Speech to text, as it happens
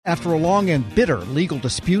After a long and bitter legal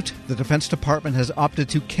dispute, the Defense Department has opted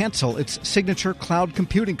to cancel its signature cloud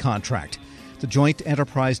computing contract. The Joint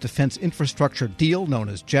Enterprise Defense Infrastructure deal, known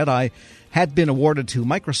as JEDI, had been awarded to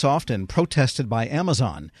Microsoft and protested by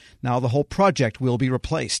Amazon. Now the whole project will be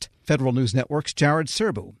replaced. Federal News Network's Jared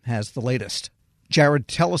Serbu has the latest. Jared,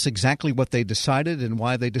 tell us exactly what they decided and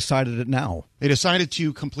why they decided it now. They decided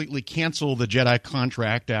to completely cancel the JEDI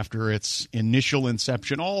contract after its initial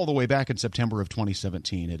inception all the way back in September of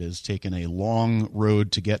 2017. It has taken a long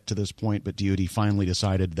road to get to this point, but DoD finally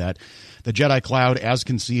decided that the JEDI cloud, as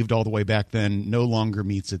conceived all the way back then, no longer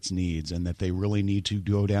meets its needs, and that they really need to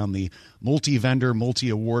go down the multi-vendor,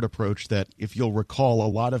 multi-award approach that, if you'll recall,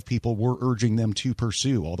 a lot of people were urging them to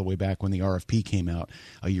pursue all the way back when the RFP came out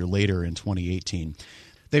a year later in 2018.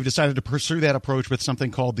 They've decided to pursue that approach with something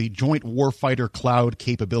called the Joint Warfighter Cloud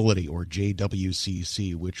Capability, or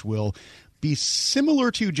JWCC, which will be similar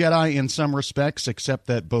to JEDI in some respects, except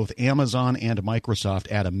that both Amazon and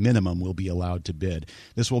Microsoft, at a minimum, will be allowed to bid.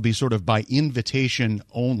 This will be sort of by invitation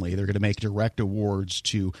only. They're going to make direct awards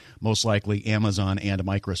to most likely Amazon and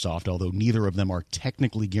Microsoft, although neither of them are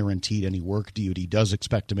technically guaranteed any work. DoD does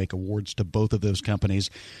expect to make awards to both of those companies.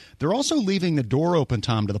 They're also leaving the door open,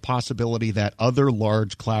 Tom, to the possibility that other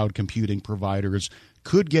large cloud computing providers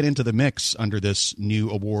could get into the mix under this new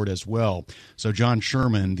award as well. So John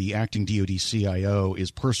Sherman, the acting DoD CIO, is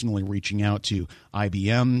personally reaching out to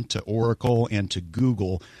IBM, to Oracle, and to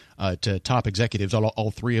Google, to top executives, all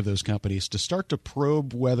three of those companies, to start to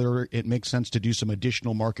probe whether it makes sense to do some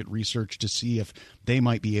additional market research to see if they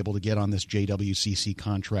might be able to get on this JWCC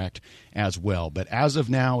contract as well. But as of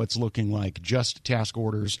now, it's looking like just task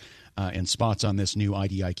orders and spots on this new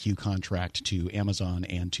IDIQ contract to Amazon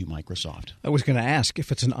and to Microsoft. I was going to ask,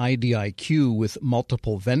 if it's an IDIQ with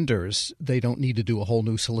multiple vendors, they don't need to do a whole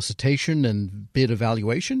new solicitation and bid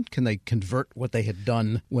evaluation? Can they convert what they had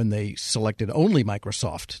done when they selected only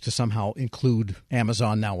Microsoft to somehow include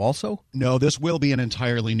Amazon now also? No, this will be an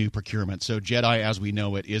entirely new procurement. So JEDI, as we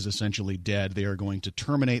know it, is essentially dead. They are going to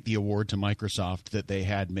terminate the award to Microsoft that they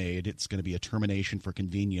had made. It's going to be a termination for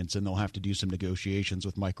convenience, and they'll have to do some negotiations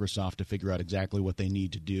with Microsoft to figure out exactly what they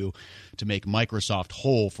need to do to make Microsoft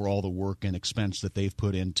whole for all the work and expense that they've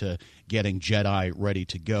put into getting JEDI ready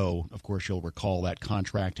to go. Of course, you'll recall that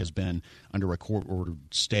contract has been under a court-ordered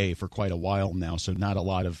stay for quite a while now, so not a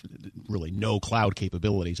lot of, really no cloud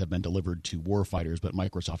capabilities have been delivered to warfighters, but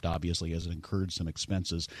Microsoft obviously has incurred some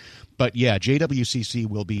expenses. But yeah, JWCC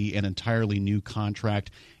will be an entirely new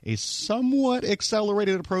contract, a somewhat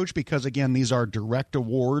accelerated approach because, again, these are direct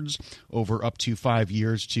awards over up to 5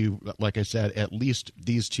 years to, like I said, at least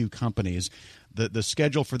these two companies. The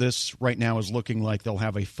schedule for this right now is looking like they'll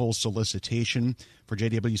have a full solicitation for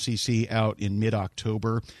JWCC out in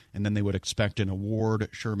mid-October, and then they would expect an award,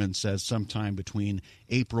 Sherman says, sometime between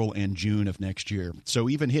April and June of next year. So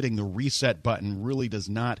even hitting the reset button really does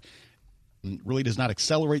not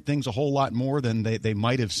accelerate things a whole lot more than they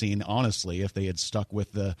might have seen, honestly, if they had stuck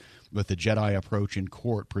with the JEDI approach in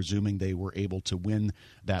court, presuming they were able to win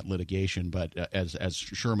that litigation. But as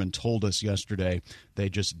Sherman told us yesterday, they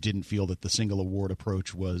just didn't feel that the single award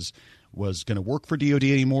approach was going to work for DoD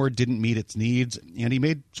anymore, didn't meet its needs. And he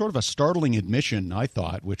made sort of a startling admission, I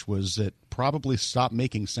thought, which was that probably stopped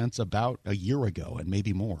making sense about a year ago and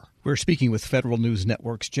maybe more. We're speaking with Federal News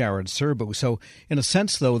Network's Jared Serbu. So in a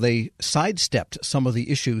sense, though, they sidestepped some of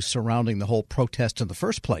the issues surrounding the whole protest in the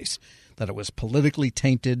first place, that it was politically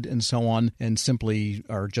tainted and so on, and simply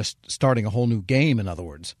are just starting a whole new game, in other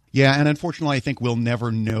words. Yeah, and unfortunately, I think we'll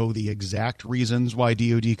never know the exact reasons why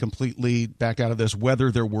DoD completely backed out of this,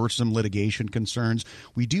 whether there were some litigation concerns.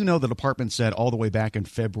 We do know the department said all the way back in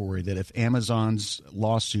February that if Amazon's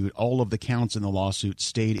lawsuit, all of the counts in the lawsuit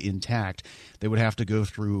stayed intact, they would have to go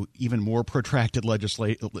through even more protracted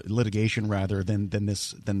litigation rather than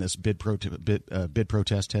this bid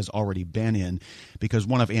protest has already been in, because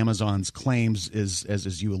one of Amazon's claims is,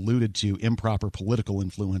 as you alluded to, improper political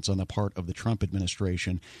influence on the part of the Trump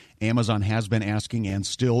administration. Amazon has been asking, and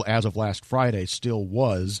still, as of last Friday, still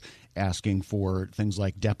was asking for things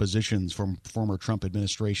like depositions from former Trump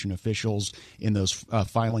administration officials. In those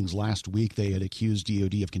filings last week, they had accused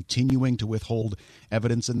DoD of continuing to withhold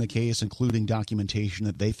evidence in the case, including documentation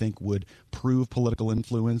that they think would prove political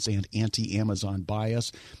influence and anti-Amazon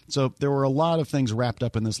bias. So there were a lot of things wrapped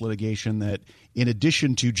up in this litigation that, in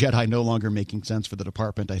addition to JEDI no longer making sense for the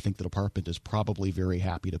department, I think the department is probably very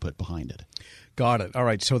happy to put behind it. Got it. All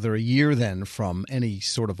right. So they're a year then from any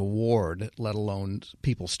sort of award, let alone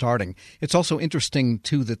people starting starting. It's also interesting,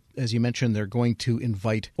 too, that, as you mentioned, they're going to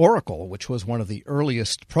invite Oracle, which was one of the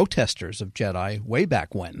earliest protesters of Jedi way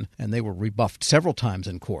back when, and they were rebuffed several times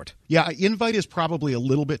in court. Yeah, invite is probably a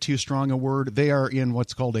little bit too strong a word. They are in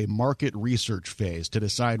what's called a market research phase to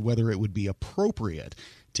decide whether it would be appropriate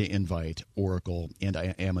to invite Oracle and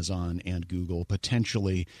Amazon and Google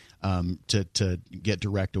potentially to get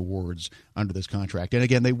direct awards under this contract. And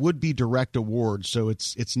again, they would be direct awards, so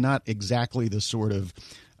it's not exactly the sort of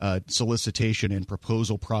solicitation and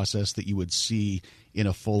proposal process that you would see in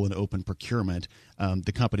a full and open procurement.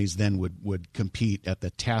 The companies then would compete at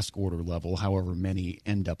the task order level, however many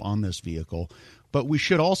end up on this vehicle. But we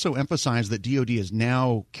should also emphasize that DoD is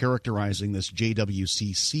now characterizing this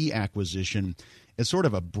JWCC acquisition as sort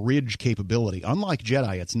of a bridge capability. Unlike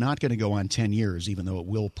Jedi, it's not going to go on 10 years, even though it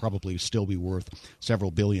will probably still be worth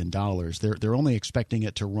several $billion. They're only expecting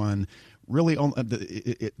it to run really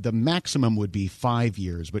the maximum would be 5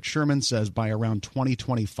 years, but Sherman says by around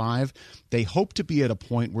 2025 they hope to be at a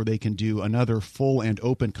point where they can do another full and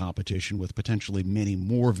open competition with potentially many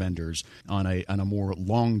more vendors on a more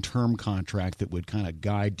long-term contract that would kind of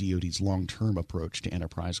guide DoD's long-term approach to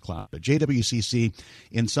enterprise cloud. But JWCC,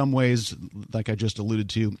 in some ways, like I just alluded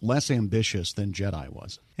to, less ambitious than Jedi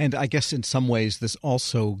was. And I guess in some ways this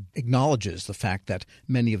also acknowledges the fact that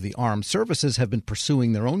many of the armed services have been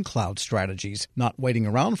pursuing their own cloud strategies, not waiting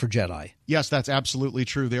around for Jedi. Yes, that's absolutely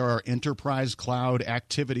true. There are enterprise cloud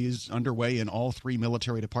activities underway in all three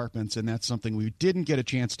military departments, and that's something we didn't get a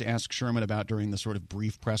chance to ask Sherman about during the sort of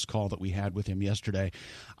brief press call that we had with him yesterday.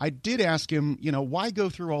 I did ask him, why go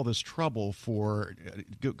through all this trouble for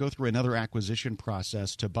go through another acquisition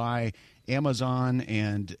process to buy Amazon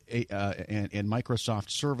and Microsoft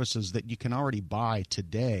services that you can already buy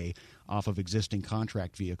today off of existing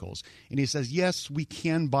contract vehicles. And he says, yes, we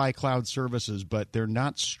can buy cloud services, but they're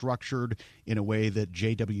not structured in a way that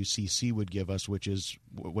JWCC would give us, which is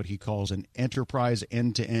what he calls an enterprise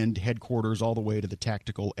end-to-end headquarters all the way to the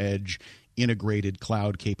tactical edge integrated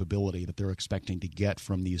cloud capability that they're expecting to get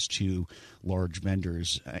from these two large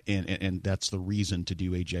vendors. And that's the reason to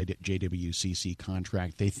do a JWCC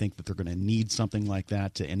contract. They think that they're going to need something like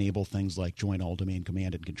that to enable things like joint all-domain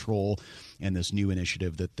command and control and this new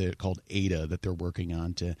initiative that they're called ADA that they're working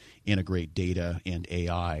on to integrate data and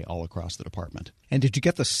AI all across the department. And did you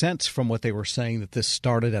get the sense from what they were saying that this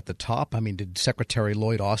started at the top? I mean, did Secretary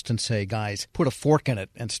Lloyd Austin say, guys, put a fork in it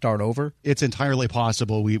and start over? It's entirely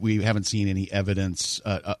possible. We haven't seen any evidence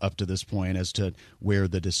up to this point as to where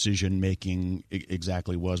the decision-making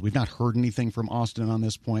exactly was. We've not heard anything from Austin on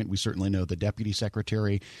this point. We certainly know the Deputy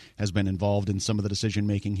Secretary has been involved in some of the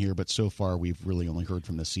decision-making here, but so far we've really only heard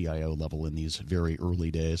from the CIO level in these very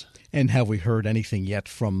early days. And have we heard anything yet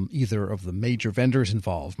from either of the major vendors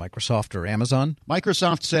involved, Microsoft or Amazon?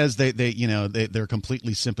 Microsoft says they're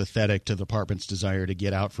completely sympathetic to the department's desire to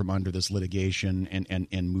get out from under this litigation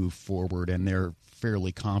and move forward, and they're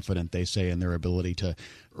fairly confident, they say, in their ability to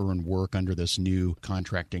earn work under this new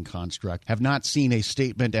contracting construct. Have not seen a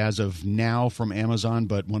statement as of now from Amazon,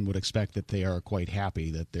 but one would expect that they are quite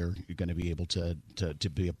happy that they're going to be able to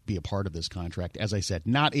be a part of this contract. As I said,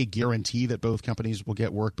 not a guarantee that both companies will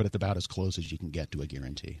get work, but it's about as close as you can get to a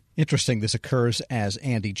guarantee. Interesting. This occurs as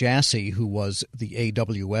Andy Jassy, who was the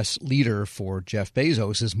AWS leader for Jeff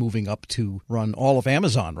Bezos, is moving up to run all of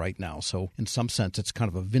Amazon right now. So in some sense, it's kind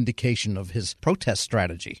of a vindication of his protest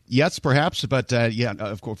strategy. Yes, perhaps. But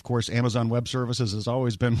of course, Amazon Web Services has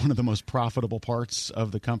always been one of the most profitable parts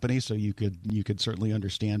of the company. So you could certainly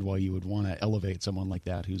understand why you would want to elevate someone like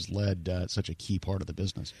that who's led such a key part of the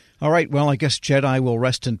business. All right. Well, I guess Jedi will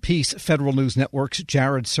rest in peace. Federal News Network's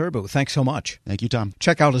Jared Serbu. Thanks so much. Thank you, Tom.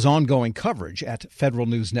 Check out his ongoing coverage at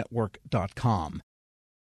federalnewsnetwork.com.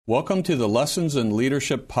 Welcome to the Lessons in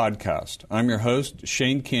Leadership podcast. I'm your host,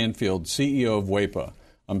 Shane Canfield, CEO of WEPA.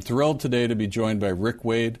 I'm thrilled today to be joined by Rick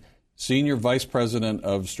Wade, Senior Vice President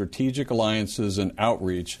of Strategic Alliances and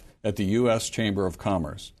Outreach at the U.S. Chamber of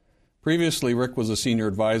Commerce. Previously, Rick was a Senior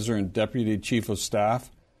Advisor and Deputy Chief of Staff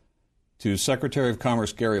to Secretary of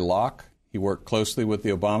Commerce Gary Locke. He worked closely with the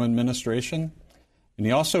Obama administration, and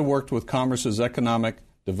he also worked with Commerce's Economic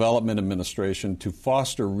Development Administration to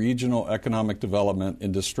foster regional economic development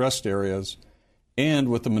in distressed areas and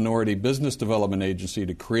with the Minority Business Development Agency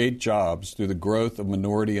to create jobs through the growth of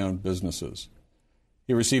minority-owned businesses.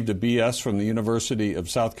 He received a BS from the University of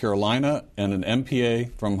South Carolina and an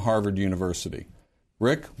MPA from Harvard University.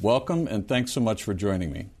 Rick, welcome, and thanks so much for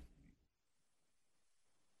joining me.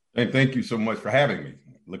 And thank you so much for having me.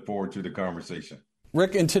 Look forward to the conversation.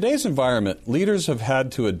 Rick, in today's environment, leaders have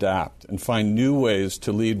had to adapt and find new ways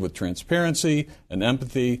to lead with transparency and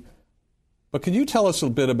empathy. But can you tell us a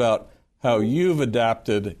bit about how you've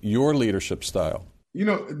adapted your leadership style. You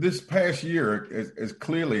know, this past year has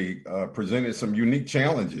clearly presented some unique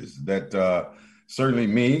challenges that certainly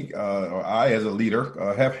me, or I as a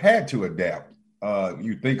leader, have had to adapt.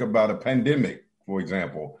 You think about a pandemic, for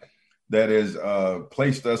example, that has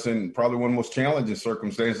placed us in probably one of the most challenging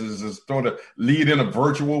circumstances, is sort of lead in a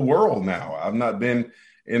virtual world now. I've not been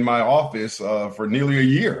in my office for nearly a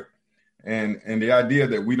year. And the idea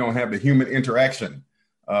that we don't have the human interaction,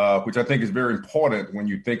 which I think is very important when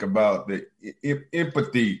you think about the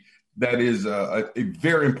empathy that is a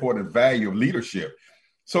very important value of leadership.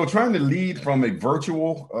 So trying to lead from a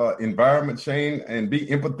virtual environment, Shane, and be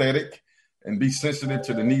empathetic and be sensitive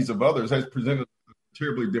to the needs of others has presented a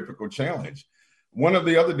terribly difficult challenge. One of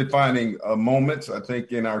the other defining moments, I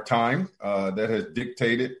think, in our time that has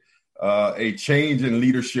dictated a change in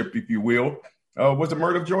leadership, if you will, was the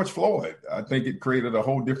murder of George Floyd. I think it created a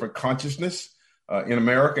whole different consciousness in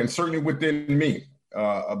America, and certainly within me,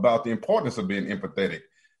 about the importance of being empathetic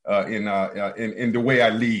in the way I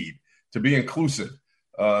lead, to be inclusive,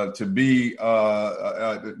 to be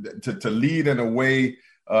to lead in a way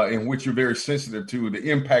in which you're very sensitive to the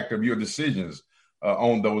impact of your decisions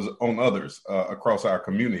on others across our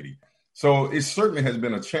community. So it certainly has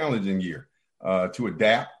been a challenging year to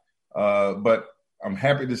adapt, but I'm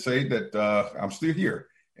happy to say that I'm still here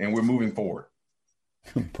and we're moving forward.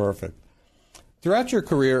 Perfect. Throughout your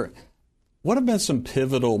career, what have been some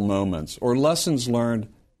pivotal moments or lessons learned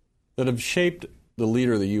that have shaped the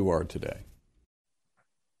leader that you are today?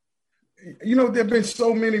 You know, there have been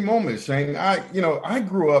so many moments, Shane. I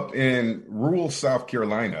grew up in rural South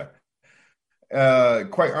Carolina,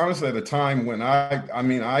 quite honestly, at a time when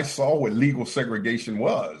I saw what legal segregation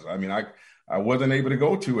was. I wasn't able to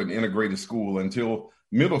go to an integrated school until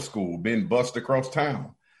middle school, being bused across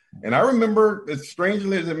town. And I remember, as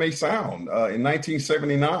strangely as it may sound, in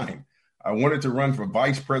 1979, I wanted to run for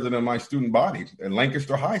vice president of my student body at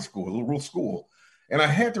Lancaster High School, a rural school. And I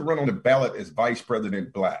had to run on the ballot as vice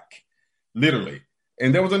president black, literally.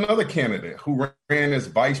 And there was another candidate who ran as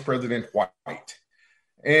vice president white.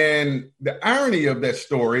 And the irony of that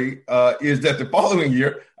story is that the following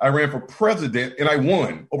year, I ran for president and I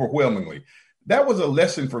won overwhelmingly. That was a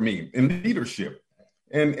lesson for me in leadership.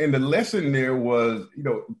 And the lesson there was,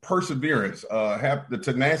 perseverance, have the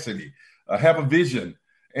tenacity, have a vision,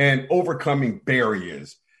 and overcoming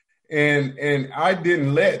barriers. And I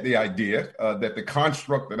didn't let the idea that the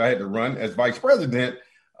construct that I had to run as vice president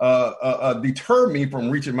deter me from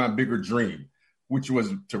reaching my bigger dream, which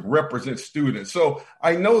was to represent students. So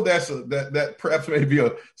I know that perhaps may be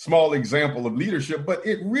a small example of leadership, but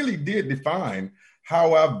it really did define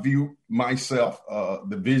how I view myself,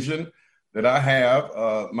 the vision that I have,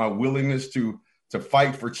 my willingness to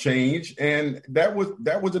fight for change. And that was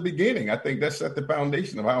the beginning. I think that set the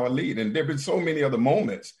foundation of how I lead. And there have been so many other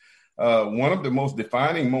moments. One of the most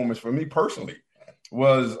defining moments for me personally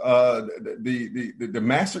was the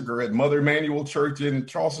massacre at Mother Emanuel Church in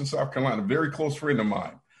Charleston, South Carolina. A very close friend of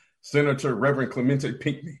mine, Senator Reverend Clemente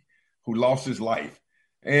Pinckney, who lost his life.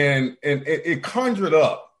 And it conjured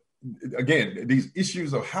up, again, these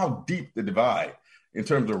issues of how deep the divide in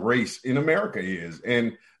terms of race in America is.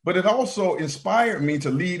 But it also inspired me to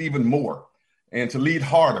lead even more and to lead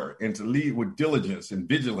harder and to lead with diligence and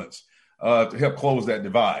vigilance to help close that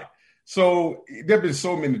divide. So there have been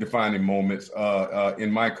so many defining moments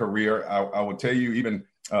in my career. I will tell you, even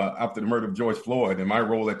after the murder of George Floyd and my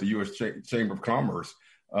role at the U.S. Chamber of Commerce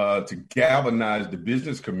to galvanize the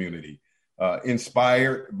business community,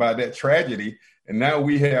 inspired by that tragedy. And now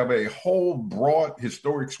we have a whole broad,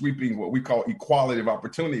 historic, sweeping, what we call equality of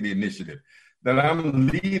opportunity initiative that I'm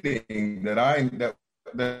leading, that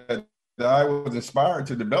I was inspired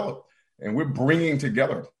to develop. And we're bringing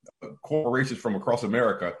together corporations from across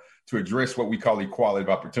America to address what we call equality of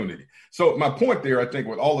opportunity. So my point there, I think,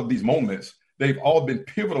 with all of these moments, they've all been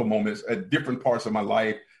pivotal moments at different parts of my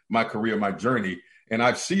life, my career, my journey. And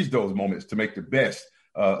I've seized those moments to make the best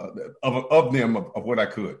of what I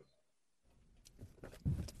could.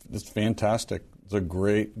 It's fantastic. It's a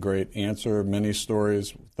great, great answer. Many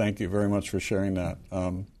stories. Thank you very much for sharing that.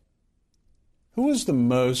 Who is the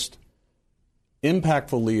most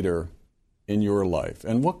impactful leader in your life,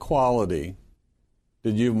 and what quality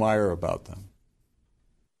did you admire about them?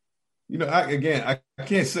 I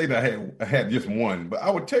can't say that I had just one, but I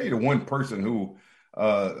would tell you the one person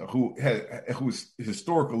whose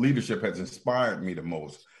historical leadership has inspired me the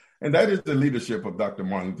most, and that is the leadership of Dr.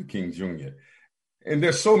 Martin Luther King Jr. And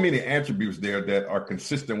there's so many attributes there that are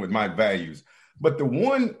consistent with my values. But the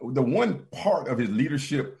one part of his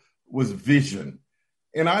leadership was vision.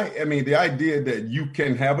 And I mean, the idea that you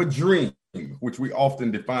can have a dream, which we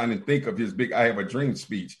often define and think of his big I have a dream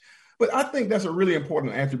speech. But I think that's a really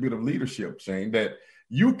important attribute of leadership, Shane, that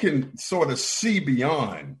you can sort of see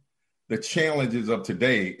beyond the challenges of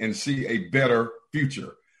today and see a better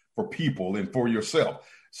future for people and for yourself.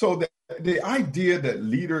 So the idea that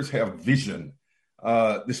leaders have vision,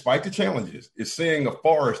 despite the challenges, is seeing a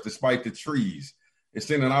forest despite the trees, it's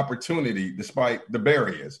seeing an opportunity despite the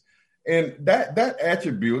barriers. And that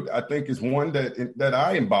attribute, I think, is one that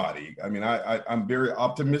I embody. I mean, I'm very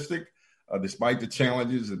optimistic, despite the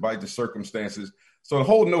challenges, despite the circumstances. So the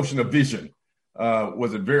whole notion of vision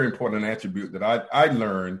was a very important attribute that I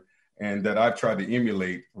learned and that I've tried to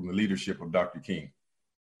emulate from the leadership of Dr. King.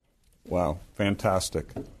 Wow, fantastic.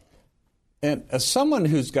 And as someone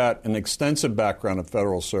who's got an extensive background of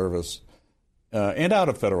federal service and out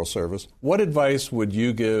of federal service, what advice would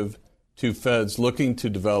you give to feds looking to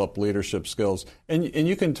develop leadership skills? And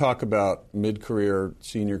you can talk about mid-career,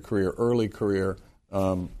 senior career, early career.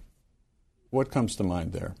 What comes to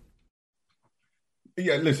mind there?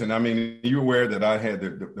 Yeah, listen, I mean, you're aware that I had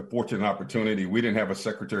the fortunate opportunity. We didn't have a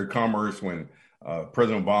Secretary of Commerce when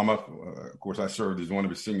President Obama, of course, I served as one of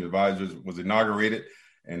his senior advisors, was inaugurated.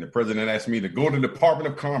 And the president asked me to go to the Department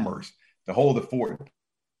of Commerce to hold the fort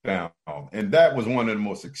down. And that was one of the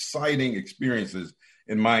most exciting experiences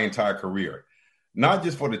in my entire career, not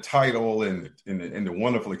just for the title and the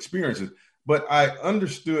wonderful experiences, but I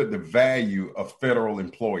understood the value of federal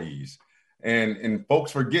employees. And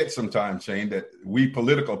folks forget sometimes, Shane, that we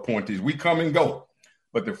political appointees, we come and go.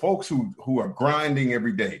 But the folks who are grinding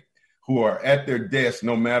every day, who are at their desk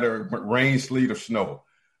no matter rain, sleet, or snow,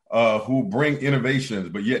 who bring innovations,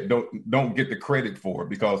 but yet don't get the credit for it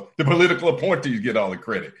because the political appointees get all the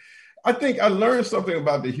credit. I think I learned something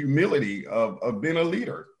about the humility of being a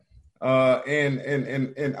leader. And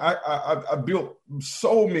I built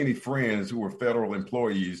so many friends who were federal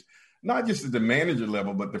employees, not just at the manager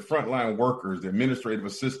level, but the frontline workers, the administrative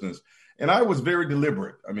assistants. And I was very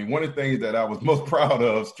deliberate. I mean, one of the things that I was most proud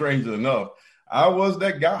of, strangely enough, I was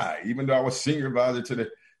that guy, even though I was senior advisor to the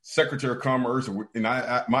Secretary of Commerce, and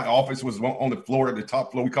my office was on the floor, at the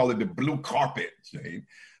top floor. We call it the blue carpet, Shane.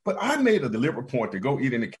 But I made a deliberate point to go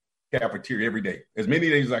eat in the cafeteria every day, as many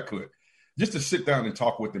days as I could, just to sit down and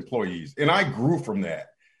talk with employees. And I grew from that.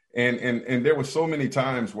 And there were so many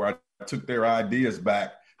times where I took their ideas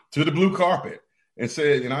back to the blue carpet and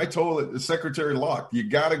said, and I told the Secretary Locke, you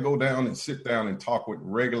got to go down and sit down and talk with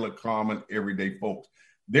regular, common, everyday folks.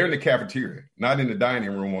 They're in the cafeteria, not in the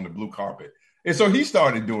dining room on the blue carpet. And so he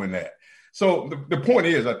started doing that. So the point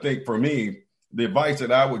is, I think for me, the advice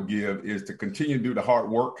that I would give is to continue to do the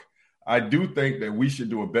hard work. I do think that we should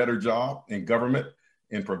do a better job in government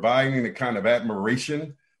in providing the kind of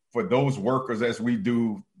admiration for those workers as we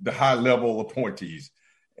do the high level appointees.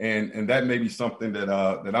 And that may be something that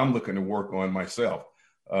I'm looking to work on myself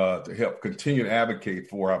to help continue to advocate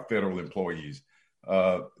for our federal employees.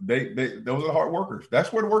 Those are hard workers.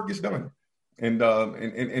 That's where the work gets done. And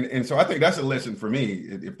so I think that's a lesson for me.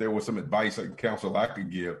 If there was some advice and counsel I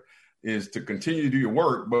could give, is to continue to do your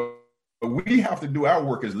work, but we have to do our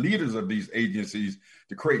work as leaders of these agencies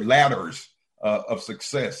to create ladders of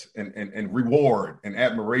success and reward and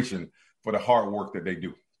admiration for the hard work that they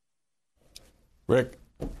do. Rick,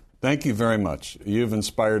 thank you very much. You've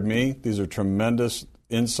inspired me. These are tremendous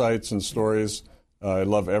insights and stories. I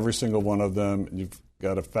love every single one of them. You've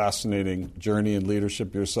got a fascinating journey in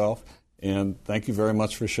leadership yourself. And thank you very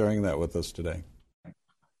much for sharing that with us today.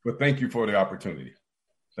 Well, thank you for the opportunity.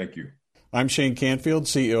 Thank you. I'm Shane Canfield,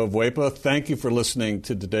 CEO of WEPA. Thank you for listening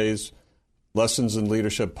to today's Lessons in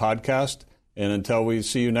Leadership podcast. And until we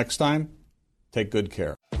see you next time, take good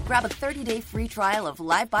care. Grab a 30-day free trial of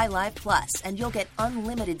Live by Live Plus, and you'll get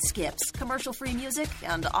unlimited skips, commercial-free music,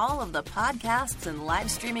 and all of the podcasts and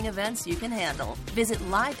live streaming events you can handle. Visit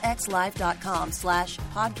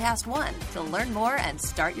livexlive.com/podcast1 to learn more and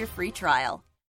start your free trial.